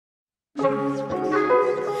I'm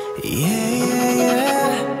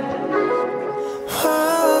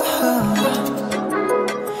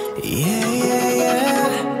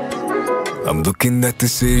looking at the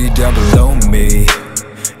city down below me.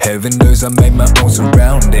 Heaven knows I make my own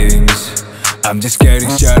surroundings. I'm just getting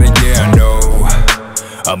started, yeah I know.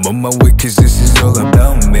 I'm on my way cause this is all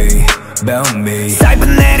about me, about me.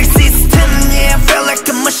 Cybernetic system, yeah, I feel like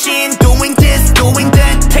a machine. Doing this, doing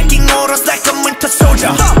that, taking orders like a winter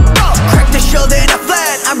soldier. Crack the shell then I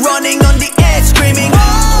fled, I'm running on the edge, screaming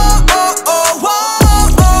oh, oh, oh, oh,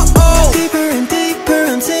 oh, oh. Deeper and deeper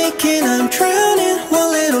I'm sinking, I'm drowning.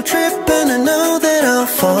 One little trip and I know that I'll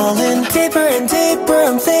fall in. Deeper and deeper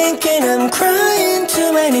I'm thinking, I'm crying.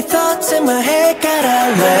 Too many thoughts in my head,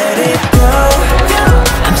 gotta let it go.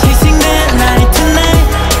 I'm chasing that night tonight.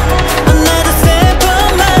 Another step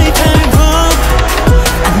on my tightrope.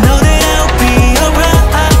 I know that I'll be alright.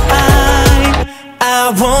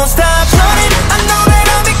 I won't stop running. I know that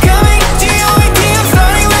I'll be coming. G-O-A-T, I'm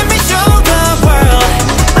starting, let me show the world.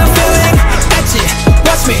 I'm feeling edgy,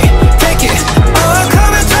 watch me take it. Oh,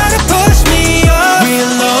 come and try to push me up.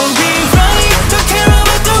 We'll all be running, don't care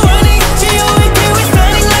about the running. G-O-A-T, we're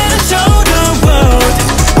starting, let us show the world.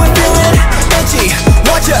 We're feeling edgy,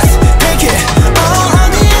 watch us take it. All on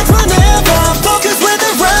the edge, we'll never focus where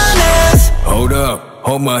the run is. Hold up,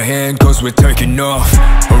 hold my hand cause we're taking off.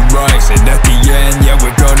 Horizon at the end, yeah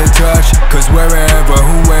we're gonna touch. Cause wherever,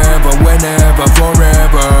 whoever, whenever,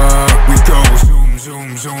 forever we go. Zoom,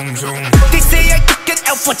 zoom, zoom, zoom. They say I took an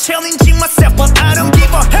L for challenging myself, but I don't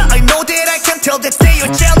give a hell. I know that I can tell that they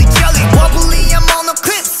are jelly, jelly. Wobbly, I'm on a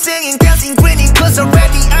cliff, singing, dancing, grinning. Cause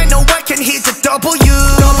already I know I can hit the W.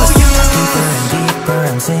 Deeper and deeper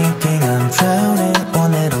I'm sinking, I'm drowning.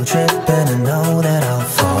 One little trip and I know that I'll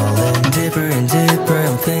fall in. Deeper and deeper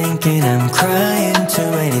I'm thinking, I'm crying. Too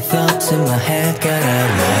many thoughts in my head, gotta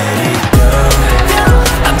let it go.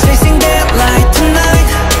 I'm chasing that light tonight.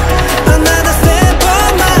 Another step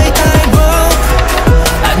on my tightrope.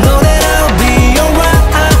 I know that I'll be alright.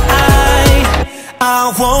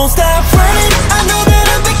 I won't stop running. I know that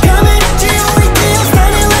I'm becoming. G-O-A-T, I'm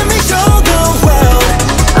standing, let me show the world.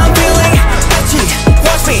 I'm feeling edgy,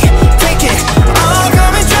 watch me take it. Oh,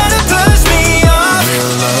 come and try to push me off.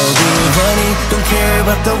 We'll all be running, don't care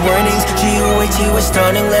about the warnings. G-O-A-T, we're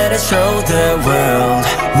starting, let us show the world.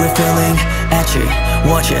 We're feeling edgy,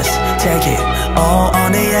 watch us take it. All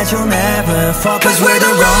on the edge, you'll never fall. Cause we're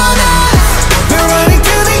the runners. We're running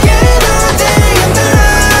to the end of day and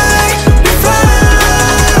night. We fly.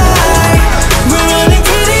 We're running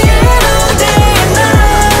to the end of day and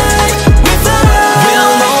night. We fly.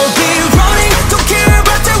 We'll all be running, don't care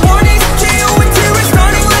about the warnings. G-O-A-T, we're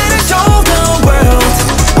starting, let us show the world.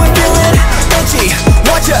 We're feeling edgy,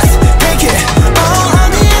 watch us take it. All on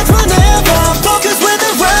the edge, we'll never focus where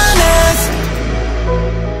the runners.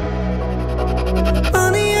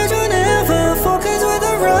 On the edge, we'll never focus where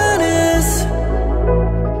the runners.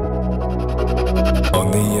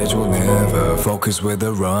 On the edge we'll never focus with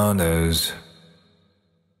the runners.